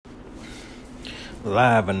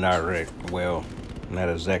Live and direct. Well, not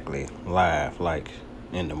exactly live, like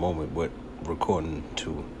in the moment, but recording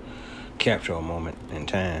to capture a moment in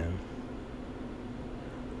time.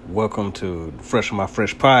 Welcome to Fresh My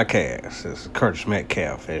Fresh podcast. It's Curtis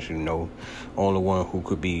Metcalf, as you know, only one who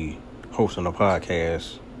could be hosting a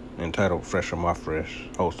podcast entitled Fresh My Fresh,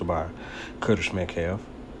 hosted by Curtis Metcalf.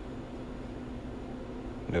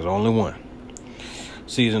 There's only one.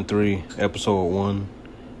 Season 3, episode 1.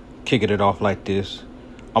 Kicking it off like this.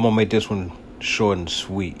 I'm gonna make this one short and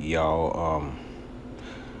sweet, y'all.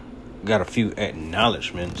 Got a few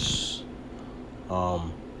acknowledgements.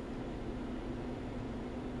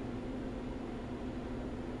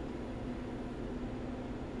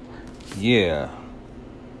 Yeah.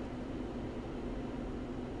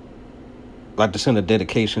 Like to send a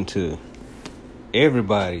dedication to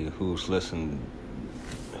everybody who's listening,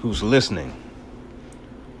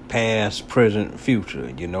 past, present,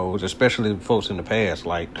 future, especially folks in the past.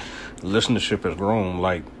 Like, listenership has grown,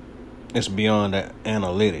 like, it's beyond the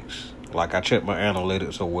analytics. Like, I check my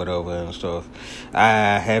analytics or whatever and stuff.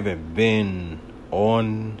 I haven't been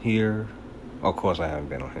on here. Of course, I haven't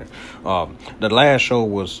been on here. The last show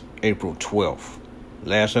was April 12th.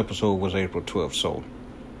 Last episode was April 12th, so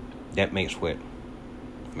that makes what?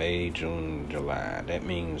 May, June, July. That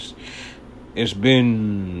means it's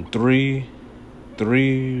been three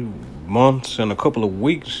months and a couple of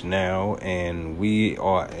weeks now, and we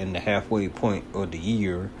are in the halfway point of the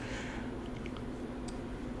year,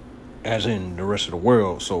 as in the rest of the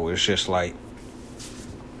world. So it's just like,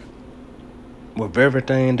 with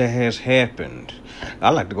everything that has happened,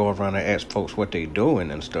 I like to go around and ask folks what they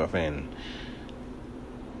doing and stuff, and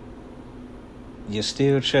you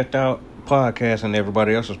still checked out podcasts and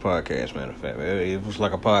everybody else's podcast. Matter of fact, it was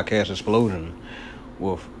like a podcast explosion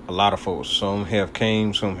with a lot of folks. Some have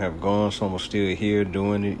came, some have gone, some are still here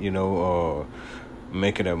doing it,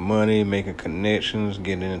 making their money, making connections,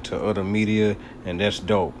 getting into other media, and that's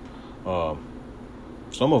dope.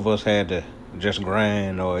 Some of us had to just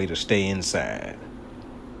grind or either stay inside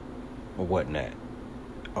or whatnot.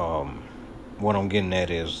 What I'm getting at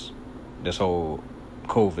is this whole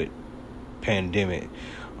COVID pandemic.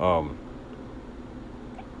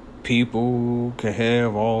 People can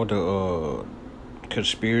have all the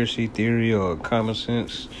conspiracy theory or common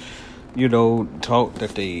sense, talk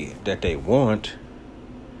that they want,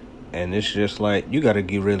 and it's just like, you got to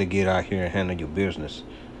really get out here and handle your business,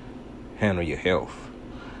 handle your health,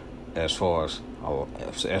 as far as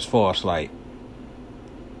like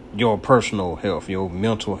your personal health, your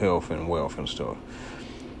mental health and wealth and stuff.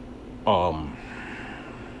 The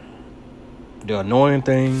annoying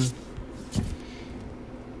thing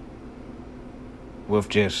with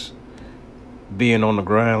just being on the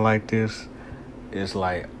grind like this is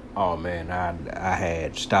like, oh man, I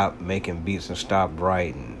had stopped making beats and stopped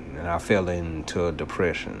writing, and I fell into a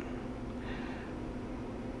depression.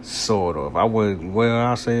 Sort of.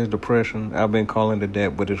 I'll say it's depression. I've been calling it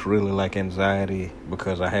that, but it's really like anxiety,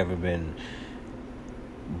 because I haven't been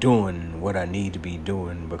doing what I need to be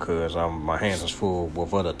doing, because my hands is full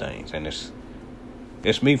with other things, and it's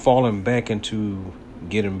me falling back into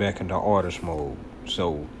getting back into artist mode.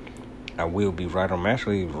 So I will be right. I'm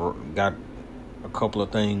actually got a couple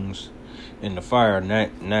of things in the fire, not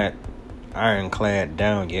ironclad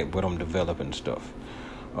down yet, but I'm developing stuff.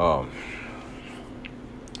 But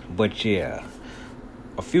yeah,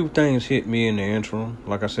 a few things hit me in the interim.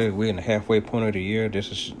 Like I said, we're in the halfway point of the year.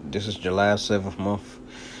 This is July 7th month,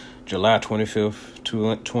 July 25th,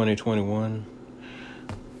 2021.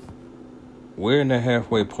 We're in the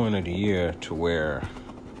halfway point of the year to where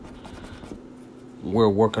we're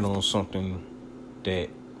working on something that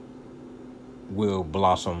will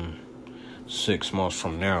blossom 6 months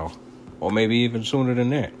from now, or maybe even sooner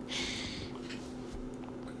than that.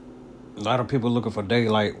 A lot of people looking for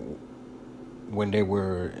daylight when they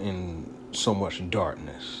were in so much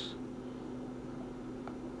darkness.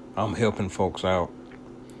 I'm helping folks out.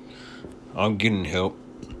 I'm getting help,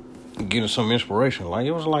 getting some inspiration. Like,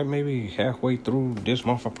 it was like maybe halfway through this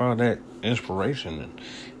month I found that inspiration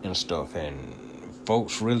and stuff, and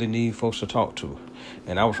folks really need folks to talk to.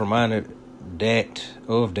 And I was reminded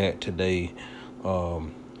of that today. I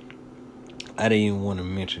didn't even want to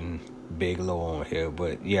mention Big Low on here,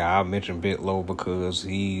 but yeah, I mentioned Big Low because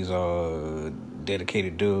he's a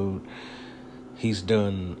dedicated dude. He's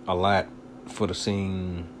done a lot for the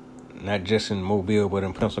scene, not just in Mobile, but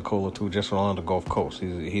in Pensacola too, just along the Gulf Coast.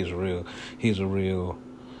 He's a real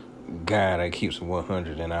guy that keeps it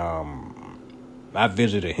 100. And I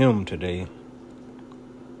visited him today.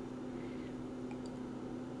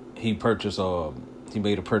 He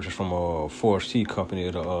made a purchase from a Forest Tea company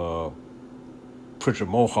at Pritchard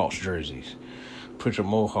Mohawks jerseys. Pritchard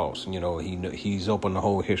Mohawks, he's opened the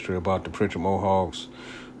whole history about the Pritchard Mohawks,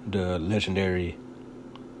 the legendary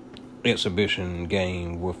exhibition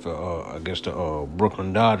game with against the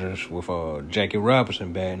Brooklyn Dodgers with Jackie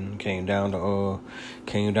Robinson batting. Came down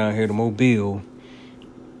here to Mobile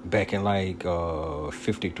back in like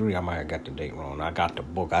 53. I might have got the date wrong. I got the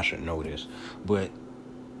book. I should know this, but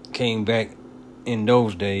came back in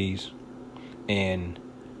those days, and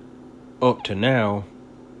up to now,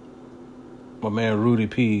 my man Rudy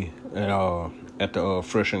P at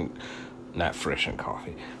the not Fresh and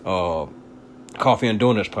Coffee, Coffee and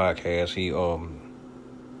Donuts podcast.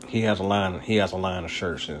 He has a line of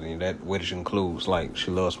shirts, and that which includes like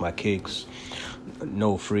She Loves My Kicks,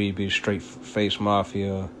 No Freebies, Straight Face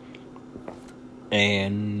Mafia,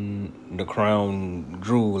 and the Crown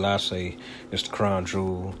Jewel. I say it's the Crown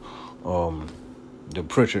Jewel, the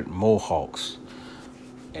Pritchard Mohawks,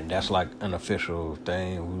 and that's like an official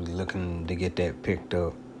thing. We're looking to get that picked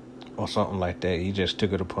up or something like that. He just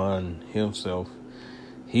took it upon himself.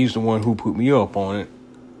 He's the one who put me up on it.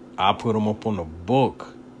 I put him up on the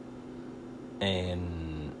book,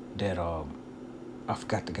 and that I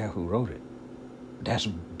forgot the guy who wrote it. That's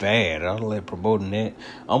bad. I'll let promoting that.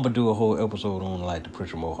 I'm gonna do a whole episode on like the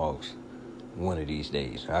Pritchard Mohawks one of these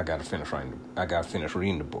days. I gotta finish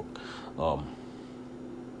reading the book.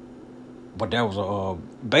 But that was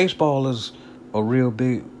baseball is a real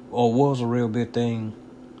big, or was a real big thing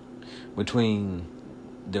between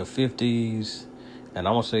the 50s and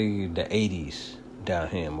I'm gonna say the 80s down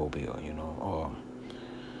here in Mobile.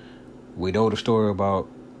 We know the story about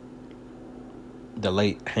the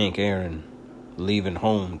late Hank Aaron leaving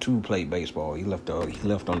home to play baseball. He left on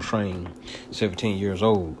the train, 17 years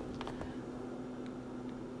old,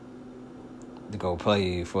 to go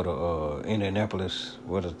play for the Indianapolis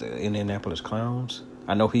Clowns.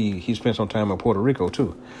 I know he spent some time in Puerto Rico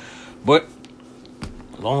too. But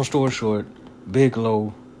long story short,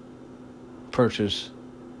 Bigelow purchased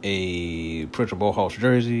a Pritchard Mohawks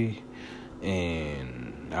jersey,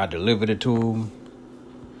 and I delivered it to him,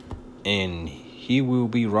 and he will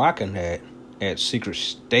be rocking that at Secret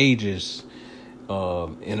Stages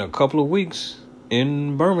in a couple of weeks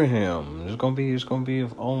in Birmingham. It's gonna be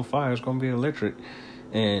on fire. It's gonna be electric,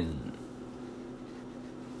 and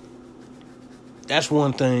that's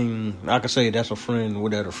one thing I can say. That's a friend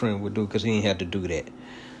what a friend would do, because he ain't had to do that.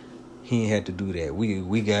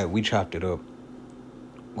 We chopped it up,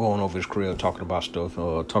 going over his career, talking about stuff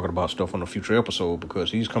on a future episode,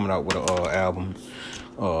 because he's coming out with an album.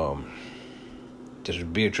 This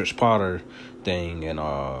Beatrice Potter thing, and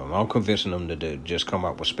I'm convincing him to just come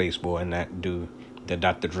out with Spaceboy and not do the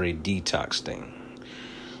Dr. Dre Detox thing.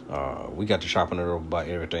 We got to chopping it up about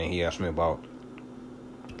everything. He asked me about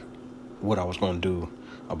what I was going to do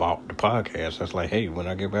about the podcast. I was like, hey, when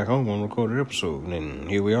I get back home, I'm going to record an episode, and then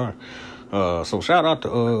here we are. So shout out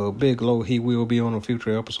to Bigelow. He will be on a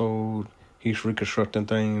future episode. He's reconstructing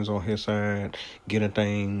things on his side, getting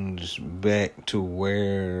things back to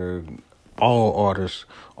where all artists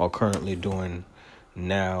are currently doing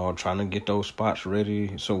now, trying to get those spots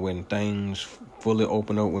ready so when things fully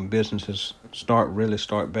open up, when businesses start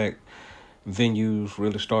back, venues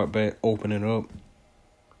really start back opening up,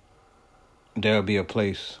 there'll be a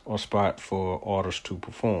place or spot for artists to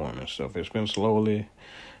perform and stuff. It's been slowly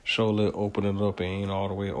opening up. It ain't all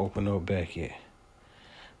the way open up back yet,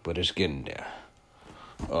 but it's getting there.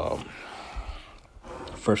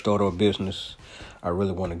 First order of business I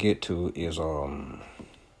really want to get to is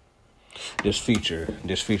this feature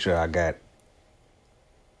I got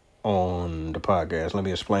on the podcast. Let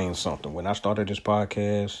me explain something. When I started this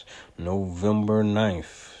podcast, November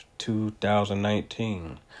 9th,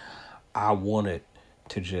 2019, I wanted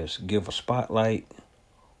to just give a spotlight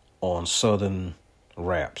on Southern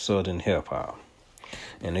rap, Southern hip hop.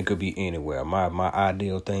 And it could be anywhere. My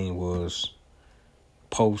ideal thing was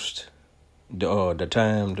post the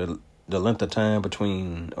length of time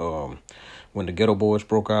between when the Ghetto Boys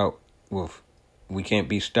broke out with We Can't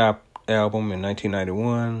Be Stopped album in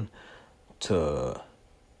 1991 to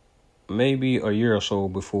maybe a year or so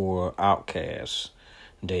before Outkast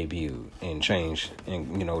debuted and changed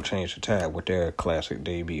the tide with their classic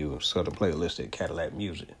debut, Southern Playlisted Cadillac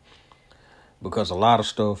Music. Because a lot of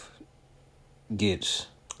stuff gets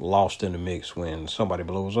lost in the mix when somebody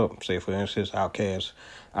blows up. Say, for instance, Outkast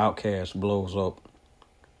blows up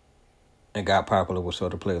and got popular with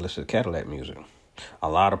Southern Playlisted Cadillac Music. A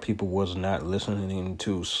lot of people was not listening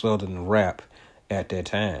to Southern rap at that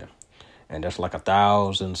time. And that's like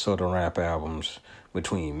 1,000 Southern rap albums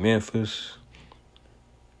between Memphis,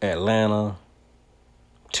 Atlanta,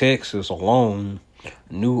 Texas alone.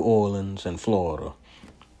 New Orleans, and Florida.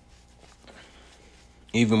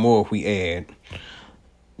 Even more if we add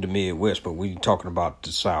the Midwest, but we talking about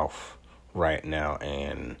the South right now.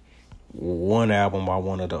 And one album I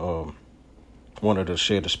wanted to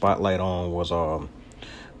shed the spotlight on was the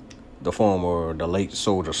late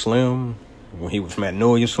Soulja Slim, when he was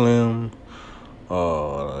Magnolia Slim.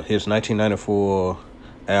 His 1994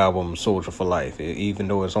 album Soulja for Life. Even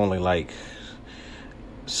though it's only like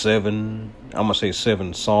seven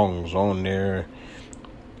songs on there,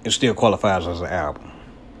 it still qualifies as an album.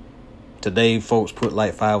 Today, folks put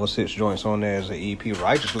like 5 or 6 joints on there as an EP.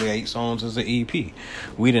 Righteously, 8 songs as an EP.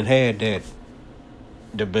 We done had that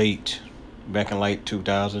debate back in like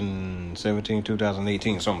 2017,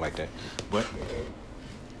 2018, something like that. But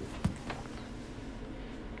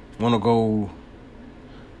want to go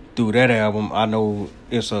through that album. I know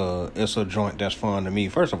it's a joint that's fun to me.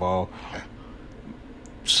 First of all,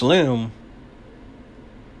 Slim,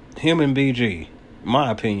 him and BG,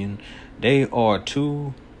 my opinion, they are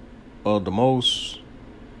two of the most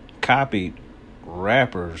copied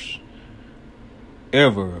rappers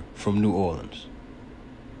ever from New Orleans.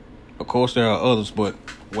 Of course, there are others, but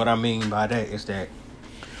what I mean by that is that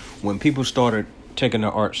when people started taking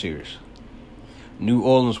their art serious, New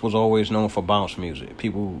Orleans was always known for bounce music.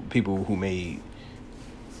 People who made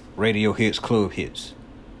radio hits, club hits,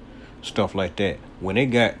 stuff like that. When they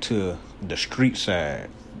got to the street side,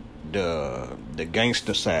 the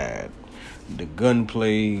gangster side, the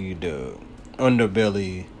gunplay, the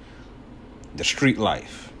underbelly, the street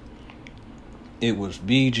life, it was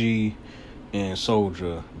BG and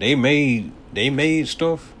Soulja. They made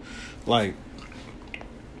stuff like,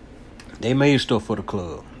 they made stuff for the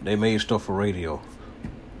club. They made stuff for radio.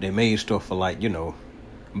 They made stuff for, like,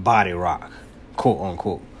 body rock, quote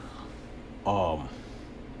unquote.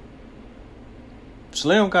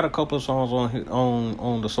 Slim got a couple of songs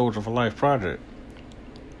on the Soulja for Life project.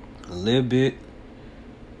 A little bit,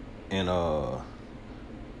 and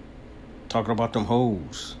talking about them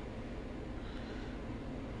hoes.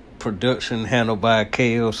 Production handled by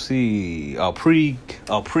KLC, a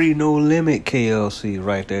pre No Limit KLC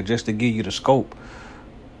right there, just to give you the scope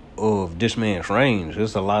of this man's range.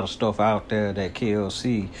 There's a lot of stuff out there that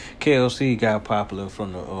KLC got popular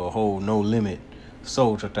from the whole No Limit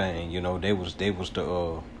Soulja thing.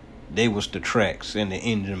 They was the tracks and the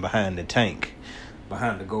engine behind the tank,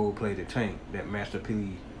 behind the gold-plated tank that Master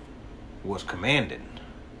P was commanding.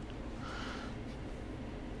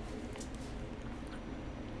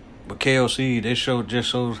 But KLC, just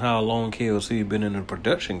shows how long KLC been in the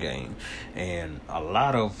production game, and a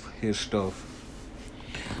lot of his stuff.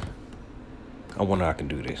 I wonder I can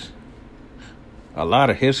do this. A lot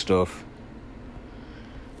of his stuff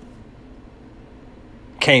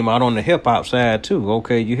came out on the hip hop side too.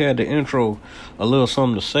 Okay, you had the intro, a little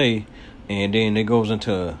something to say, and then it goes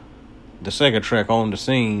into the second track, On the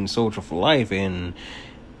Scene, Soulja for Life, and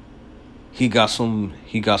he got some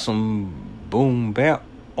boom bap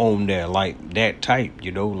on there, like that type,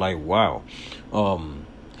 like wow.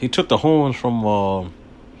 He took the horns from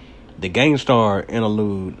the Gangstar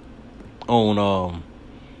interlude on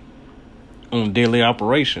Daily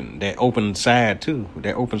Operation, that open side two of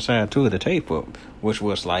the tape up, which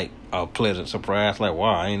was like a pleasant surprise. Like,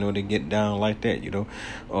 wow, I didn't know they get down like that.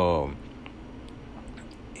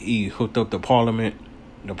 He hooked up the Parliament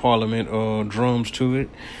drums to it,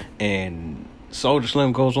 and Soulja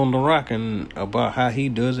Slim goes on the rockin' about how he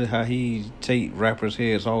does it, how he take rappers'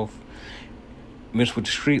 heads off, mixed with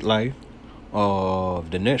the street life.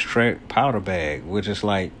 The next track, Powder Bag, which is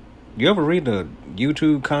like, you ever read the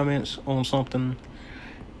YouTube comments on something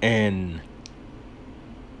and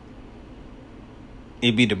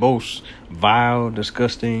it be the most vile,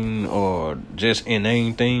 disgusting, or just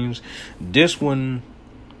inane things? This one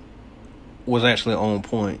was actually on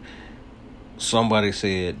point. Somebody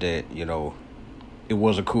said that, it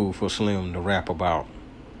wasn't cool for Slim to rap about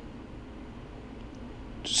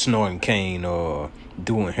snorting cane or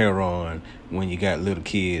doing heroin when you got little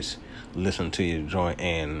kids listen to your joint.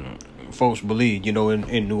 And folks believe,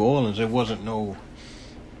 in New Orleans, it wasn't no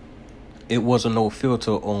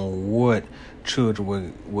filter on what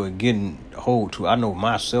children were getting hold to. I know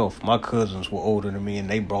myself, my cousins were older than me, and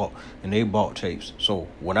they bought tapes. So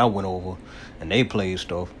when I went over and they played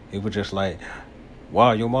stuff, it was just like,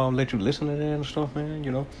 wow, your mom let you listen to that and stuff,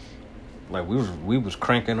 man. Like we was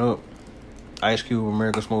cranking up Ice Cube,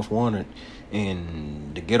 America's Most Wanted,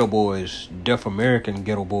 and the Ghetto Boys, Deaf American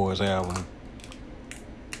Ghetto Boys album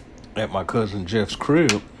at my cousin Jeff's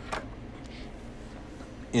crib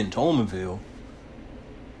in Tolmanville.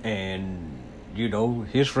 And,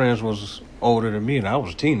 his friends was older than me, and I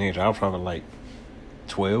was a teenager. I was probably like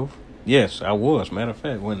 12. Yes, I was. Matter of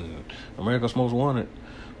fact, when America's Most Wanted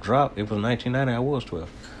dropped, it was 1990. I was 12.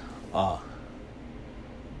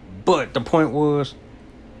 But the point was,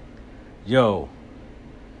 yo,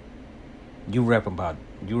 you rapping about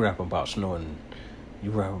snorting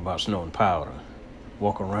powder,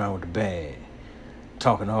 walking around with the bag,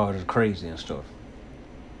 talking all this crazy and stuff.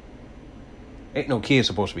 Ain't no kid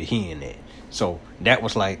supposed to be hearing that. So that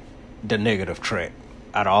was like the negative track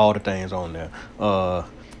out of all the things on there. A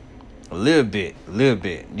little bit.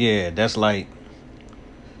 Yeah, that's like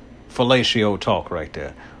fellatio talk right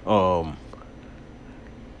there.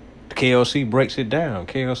 KLC breaks it down.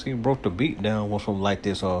 KLC broke the beat down with some like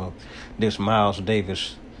this Miles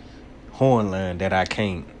Davis horn line that I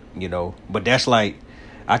can't, but that's like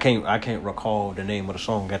I can't recall the name of the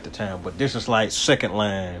song at the time, but this is like second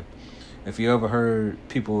line. If you ever heard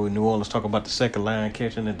people in New Orleans talk about the second line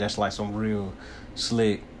catching it, that's like some real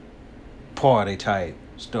slick party type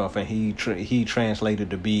stuff, and he translated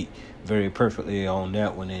the beat very perfectly on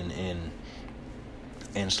that one, and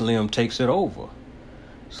Slim takes it over.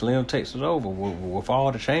 With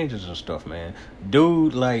all the changes and stuff, man.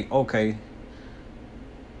 Dude, like, okay,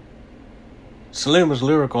 Slim is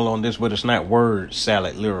lyrical on this, but it's not word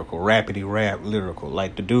salad lyrical, rapidy rap lyrical.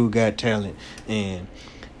 Like, the dude got talent, and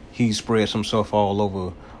he spreads himself all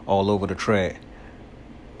over the track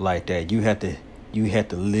like that. You had to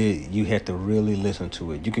really listen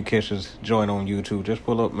to it. You can catch this joint on YouTube. Just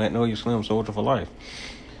pull up Magnolia Slim-Soulja for life.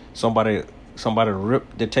 Somebody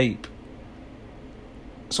ripped the tape.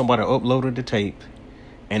 Somebody uploaded the tape,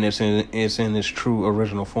 and it's in its true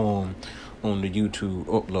original form on the YouTube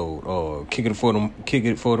upload. Kick it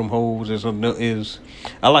for them hoes is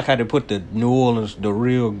I like how they put the New Orleans, the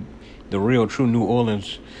real true New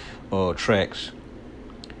Orleans tracks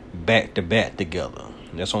back to back together.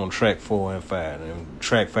 That's on track 4 and 5. And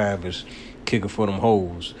track 5 is Kick It For Them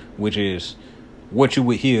Hoes, which is what you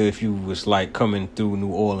would hear if you was like coming through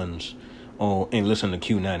New Orleans and listen to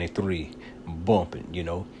Q93 bumping,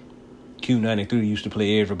 Q93 used to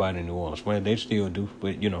play everybody in New Orleans. Well, they still do,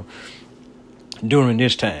 but during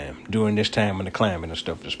this time in the climate and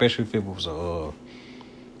stuff, especially if it was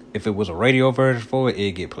a radio version for it,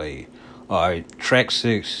 it'd get played. All right, track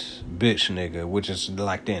 6, Bitch Nigga, which is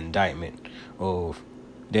like the indictment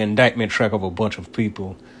track of a bunch of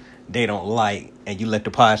people they don't like, and you let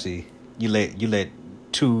the posse, you let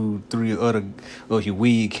 2-3 other of your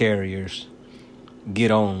weed carriers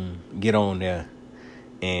get on there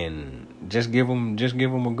and just give them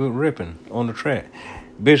a good ripping on the track.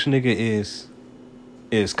 Bitch Nigga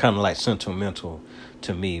is kind of like sentimental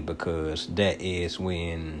to me, because that's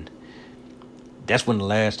when the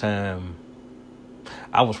last time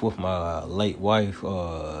I was with my late wife,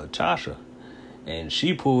 Tasha, and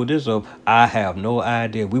she pulled this up. I have no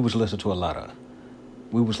idea. We was listening to a lot of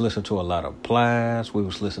Plies. We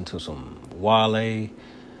was listening to some Wale.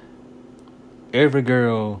 Every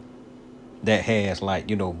girl that has like,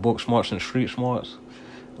 book smarts and street smarts,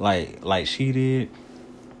 like she did,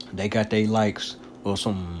 they got their likes of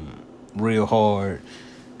some real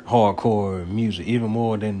hardcore music, even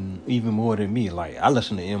more than me. Like, I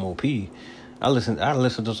listen to M.O.P. I listen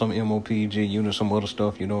to some M.O.P. G-Unit, some other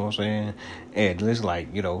stuff, you know what I'm saying? And it's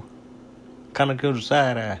like, kind of gives a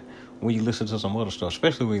side eye when you listen to some other stuff,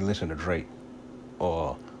 especially when you listen to Drake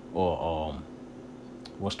or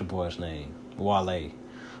what's the boy's name? Wale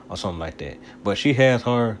or something like that. But she has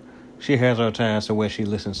her times to where she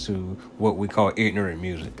listens to what we call ignorant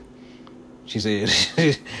music. She says,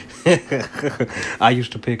 I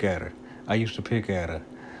used to pick at her.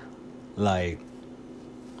 Like,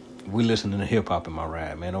 we listening to hip hop in my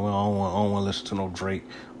ride, man. I don't want to listen to no Drake.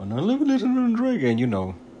 Or no, let me listen to Drake. And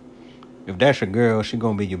if that's your girl, she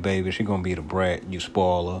gonna be your baby. She gonna be the brat. You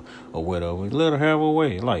spoil her or whatever. Let her have her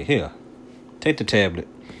way. Like, here, take the tablet.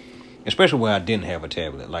 Especially when I didn't have a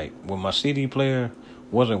tablet. Like, when my CD player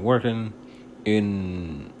wasn't working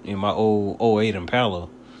in my old 08 Impala,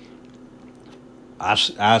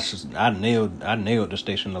 I nailed the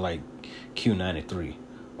station to like Q93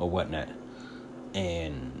 or whatnot,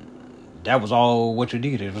 and that was all what you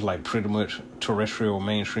needed. It was like pretty much terrestrial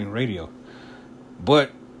mainstream radio.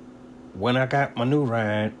 But when I got my new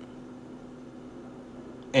ride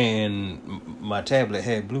and my tablet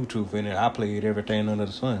had Bluetooth in it, I played everything under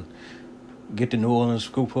the sun. Get the New Orleans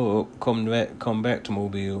scoop up, come back to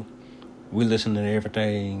Mobile. We listened to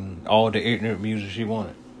everything, all the ignorant music she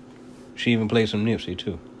wanted. She even played some Nipsey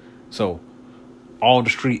too. So all the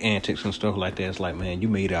street antics and stuff like that, it's like, man, you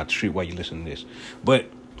made it out the street while you listen to this. But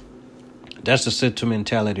that's the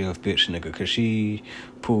sentimentality of Bitch Nigga, because she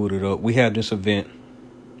pulled it up. We had this event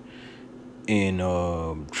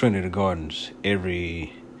in Trinity Gardens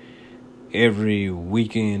every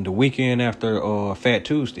weekend. The weekend after Fat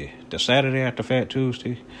Tuesday, the Saturday after Fat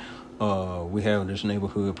Tuesday, we have this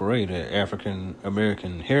neighborhood parade, the African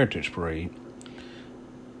American Heritage Parade,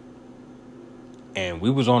 and we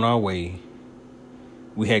was on our way.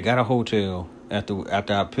 We had got a hotel after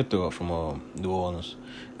I picked her up from New Orleans,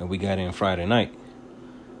 and we got in Friday night.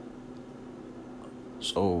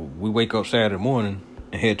 So we wake up Saturday morning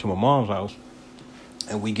and head to my mom's house,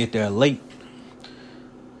 and we get there late.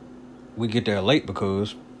 We get there late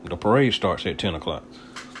because the parade starts at 10 o'clock.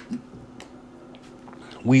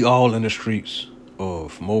 We all in the streets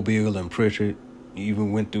of Mobile and Pritchard,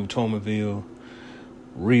 even went through Tomerville,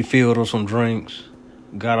 refilled us some drinks,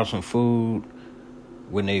 got us some food.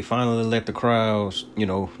 When they finally let the crowds,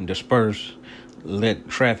 disperse, let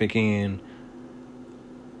traffic in,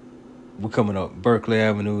 we're coming up Berkeley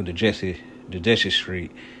Avenue to Jesse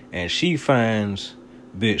Street, and she finds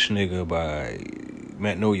Bitch Nigga by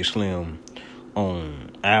Magnolia Slim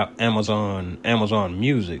on Amazon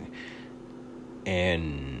Music.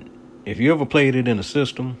 And if you ever played it in the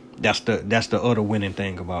system, that's the other winning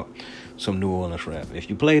thing about some New Orleans rap. If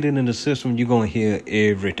you played it in the system, you're gonna hear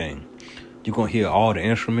everything. You're gonna hear all the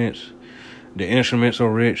instruments. The instruments are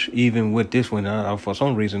rich. Even with this one, for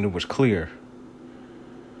some reason it was clear.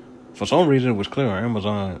 For some reason it was clear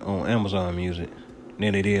on Amazon Music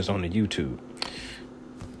than it is on the YouTube.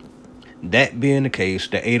 That being the case,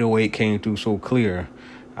 the 808 came through so clear,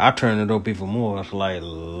 I turned it up even more. It's like,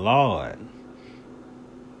 Lord,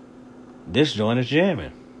 this joint is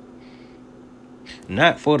jamming.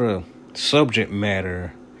 Not for the subject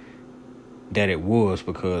matter that it was,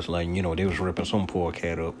 because they was ripping some poor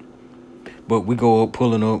cat up. But we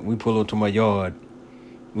pull up to my yard.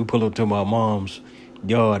 We pull up to my mom's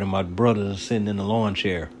yard, and my brother's sitting in the lawn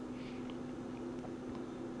chair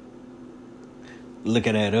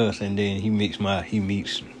looking at us, and then he meets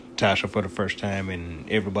Tasha for the first time, and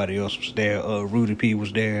everybody else was there. Rudy P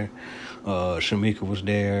was there, Shamika was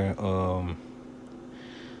there,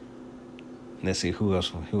 let's see, who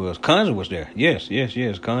else? Conza was there. Yes.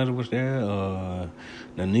 Conza was there.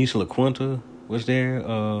 Nanise LaQuinta was there.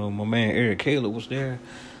 My man Eric Kayla was there.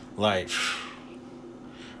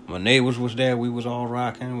 My neighbors was there. We was all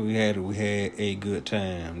rocking. We had a good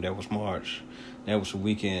time. That was March. That was a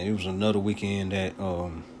weekend. It was another weekend that I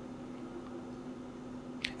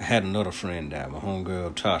had another friend die. My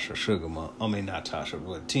homegirl Tasha Sugar Mama. I mean, not Tasha,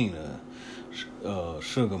 but Tina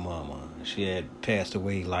Sugar Mama. She had passed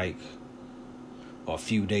away a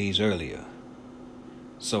few days earlier.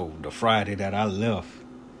 So the Friday that I left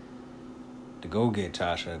to go get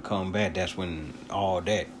Tasha and come back, that's when all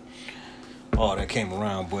that came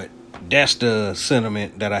around. But that's the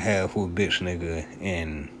sentiment that I have for Bitch Nigga,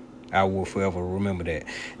 and I will forever remember that.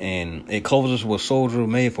 And it closes with Soldier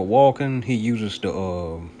Made for Walking. He uses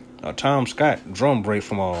the Tom Scott drum break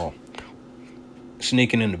from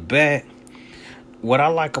Sneaking in the Back. What I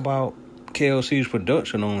like about KLC's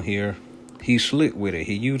production on here, he's slick with it.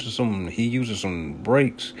 He uses some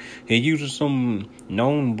breaks. He uses some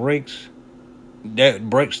known breaks that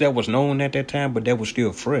was known at that time, but that was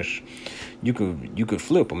still fresh. You could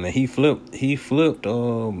flip them, and he flipped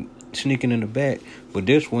Sneaking in the Back. But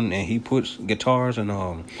this one, and he puts guitars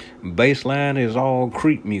and bass line, is all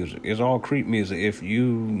creep music. It's all creep music. If you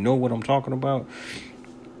know what I'm talking about,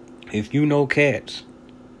 if you know cats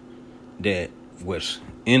that was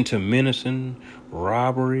into menacing,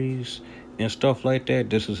 robberies, and stuff like that,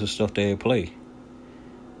 this is the stuff they play.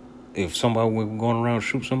 If somebody was going around to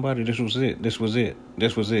shoot somebody, this was it.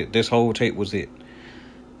 This whole tape was it.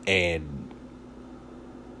 And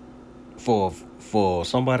for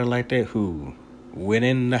somebody like that who went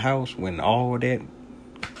in the house when all that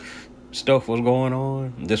stuff was going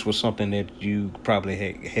on, this was something that you probably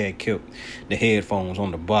had kept the headphones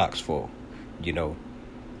on the box for. You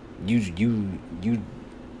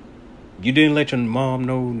didn't let your mom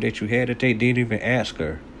know that you had a tape. Didn't even ask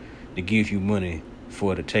her to give you money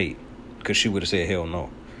for the tape, because she would have said hell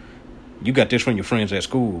no. You got this from your friends at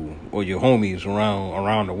school or your homies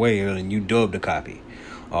around the way, and you dubbed a copy.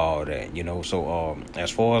 All that, So as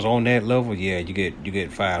far as on that level, yeah, you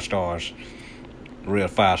get 5 stars, real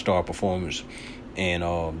 5-star performance. And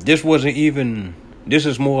this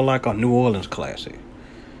is more like a New Orleans classic,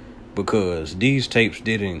 because these tapes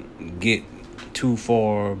didn't get too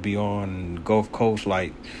far beyond Gulf Coast.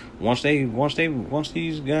 Like once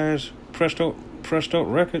these guys pressed up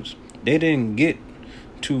records, they didn't get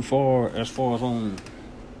too far as far as on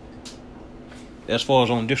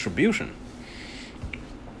distribution.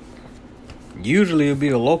 Usually it'd be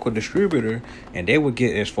a local distributor, and they would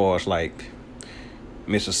get as far as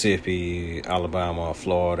Mississippi, Alabama, or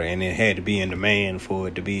Florida, and it had to be in demand for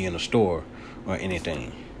it to be in a store or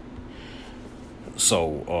anything.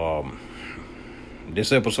 So,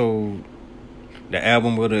 this episode, the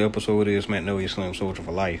album of the episode is Magnolia Slim-Soulja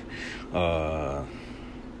for Life.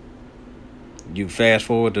 You fast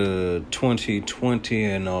forward to 2020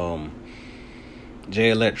 and Jay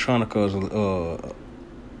Electronica's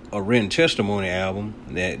a written testimony album.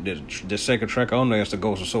 That the second track on there is the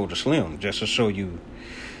Ghost of Soulja Slim, just to show you,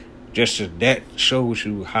 that shows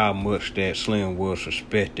you how much that Slim was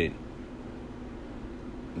respected.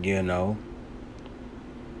 You know,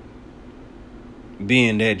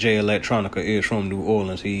 being that Jay Electronica is from New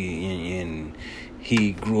Orleans,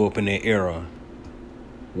 he grew up in that era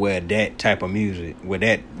where that type of music, where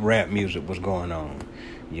that rap music was going on.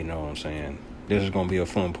 You know what I'm saying? This is gonna be a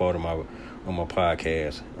fun part of my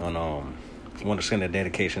podcast. And I want to send a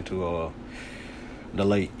dedication to the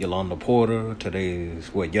late Yolanda Porter.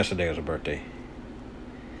 Yesterday was her birthday.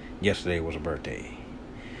 Yesterday was her birthday.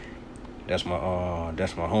 That's my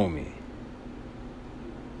homie.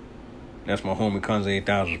 That's my homie Kanze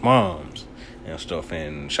 8000's moms and stuff.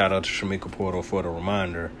 And shout out to Shamika Porter for the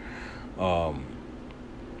reminder.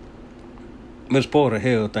 Miss Porter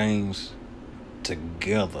held things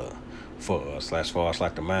together for us, as far as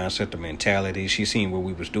like the mindset, the mentality. She seen what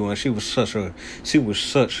we was doing. She was such an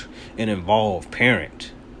involved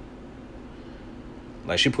parent.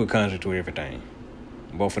 Like, she put Kanze through everything.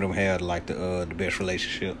 Both of them had like the best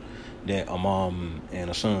relationship that a mom and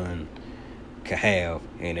a son could have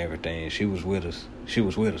and everything. She was with us. She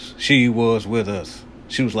was with us. She was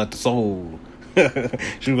like the soul.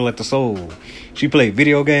 She was like the soul. She played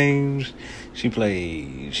video games. She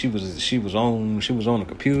was on the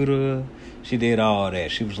computer. She did all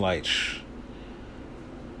that. She was like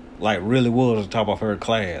really was the top of her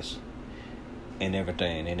class and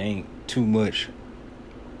everything. And ain't too much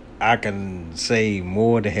I can say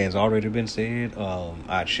more that has already been said.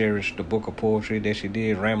 I cherish the book of poetry that she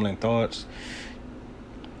did, Rambling Thoughts.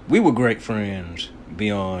 We were great friends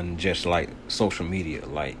beyond just like social media.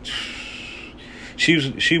 Like,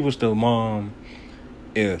 she was the mom.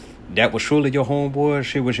 If that was truly your homeboy,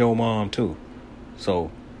 she was your mom too.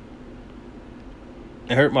 So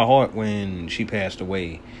it hurt my heart when she passed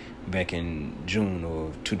away back in June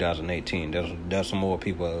of 2018. There's some more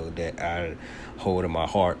people that I hold in my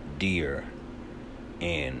heart dear,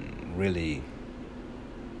 and really,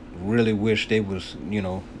 really wish they was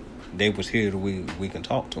here. We can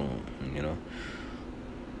talk to them,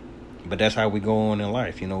 But that's how we go on in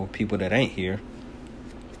life, People that ain't here,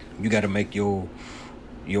 you got to make your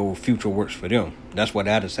future works for them. That's what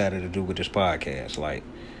I decided to do with this podcast. Like,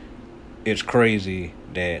 it's crazy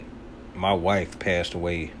that my wife passed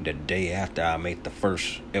away the day after I made the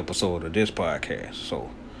first episode of this podcast.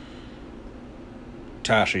 So,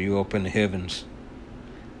 Tasha, you up in the heavens,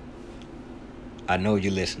 I know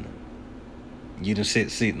you're listening. You done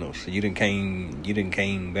set signals. You done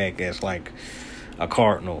came back as like a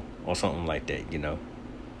cardinal or something like that.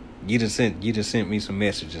 You just sent me some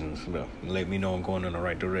messages and stuff. Let me know I'm going in the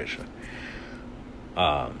right direction.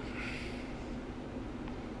 I'm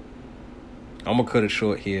gonna cut it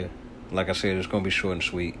short here. Like I said, it's gonna be short and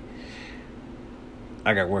sweet.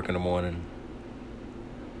 I got work in the morning.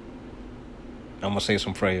 I'm gonna say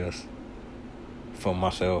some prayers for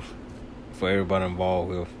myself, for everybody involved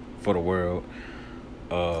with, for the world.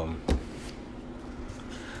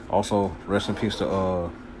 Also, rest in peace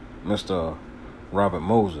to Mr. Robert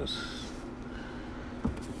Moses.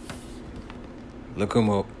 Look him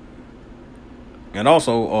up. And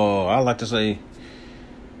also, I like to say,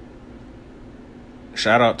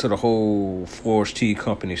 shout out to the whole Forge Tea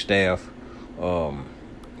Company staff,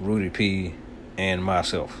 Rudy P and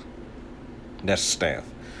myself. That's the staff.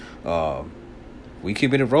 We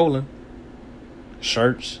keeping it rolling.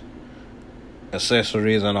 Shirts,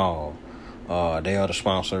 accessories, and all. They are the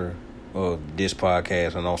sponsor of this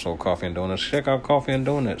podcast, and also Coffee and Donuts. Check out Coffee and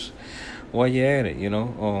Donuts while you're at it.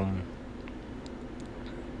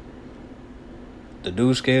 The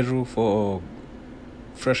due schedule for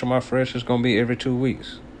Fresh on My Fresh is gonna be every 2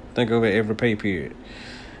 weeks. Think of it every pay period.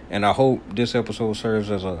 And I hope this episode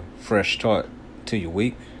serves as a fresh start to your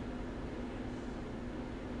week.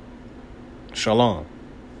 Shalom.